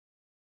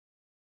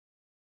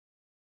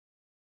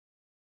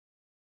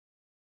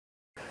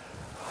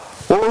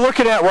What we're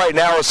looking at right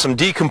now is some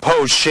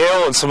decomposed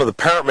shale and some of the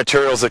parent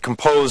materials that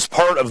compose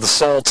part of the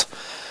salt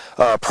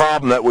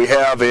problem that we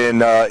have in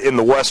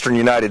the western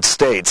United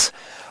States.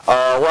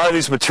 A lot of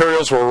these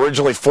materials were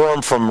originally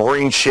formed from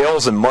marine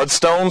shales and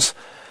mudstones,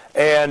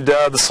 and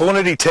the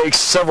salinity takes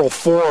several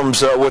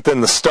forms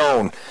within the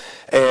stone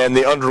and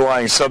the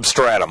underlying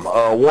substratum.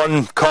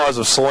 One cause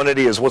of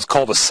salinity is what's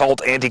called a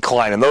salt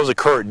anticline, and those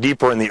occur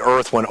deeper in the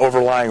earth when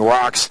overlying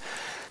rocks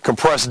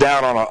compress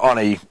down on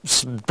a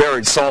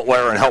buried salt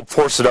layer and help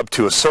force it up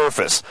to a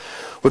surface.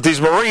 With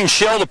these marine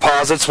shale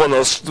deposits, when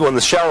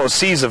the shallow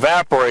seas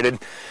evaporated,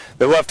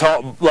 they left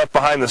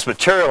behind this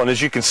material, and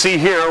as you can see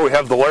here, we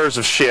have the layers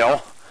of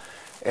shale,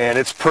 and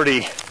it's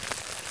pretty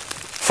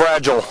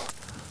fragile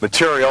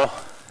material.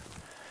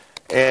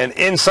 And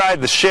inside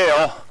the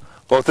shale,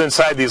 both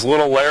inside these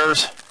little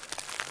layers,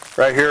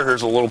 right here,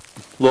 here's a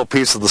little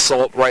piece of the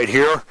salt right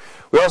here.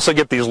 We also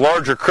get these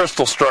larger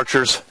crystal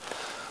structures,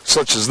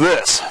 such as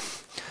this.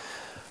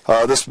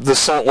 This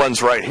salt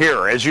lens right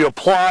here. As you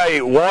apply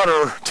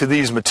water to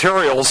these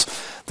materials,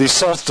 these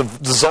salts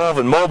dissolve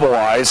and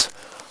mobilize.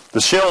 The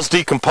shales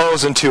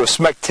decompose into a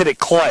smectitic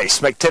clay.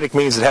 Smectitic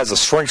means it has a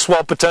shrink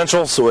swell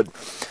potential, so it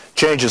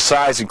changes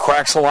size and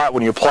cracks a lot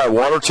when you apply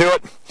water to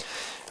it.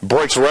 It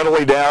breaks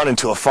readily down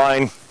into a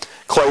fine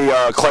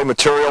clay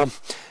material,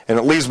 and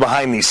it leaves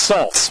behind these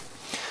salts.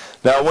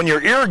 Now, when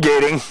you're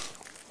irrigating,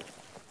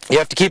 you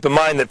have to keep in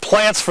mind that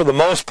plants, for the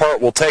most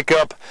part, will take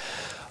up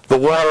the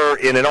water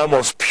in an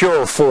almost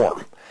pure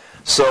form.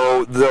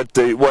 So that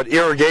what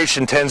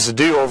irrigation tends to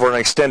do over an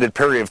extended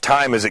period of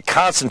time is it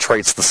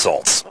concentrates the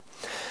salts.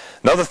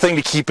 Another thing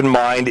to keep in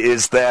mind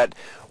is that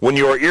when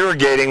you are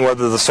irrigating,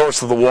 whether the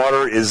source of the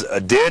water is a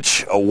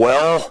ditch, a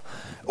well,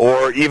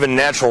 or even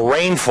natural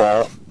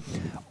rainfall,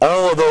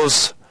 all of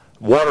those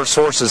water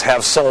sources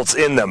have salts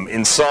in them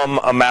in some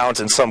amount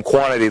and some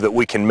quantity that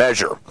we can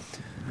measure.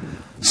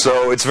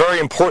 So it's very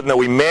important that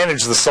we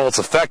manage the salts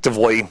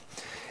effectively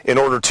in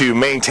order to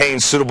maintain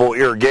suitable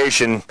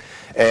irrigation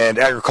and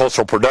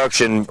agricultural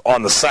production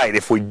on the site.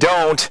 If we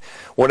don't,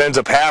 what ends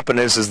up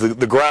happening is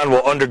the ground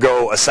will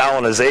undergo a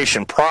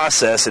salinization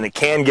process, and it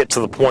can get to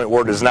the point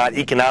where it is not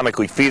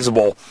economically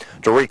feasible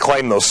to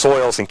reclaim those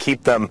soils and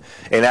keep them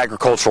in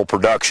agricultural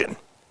production.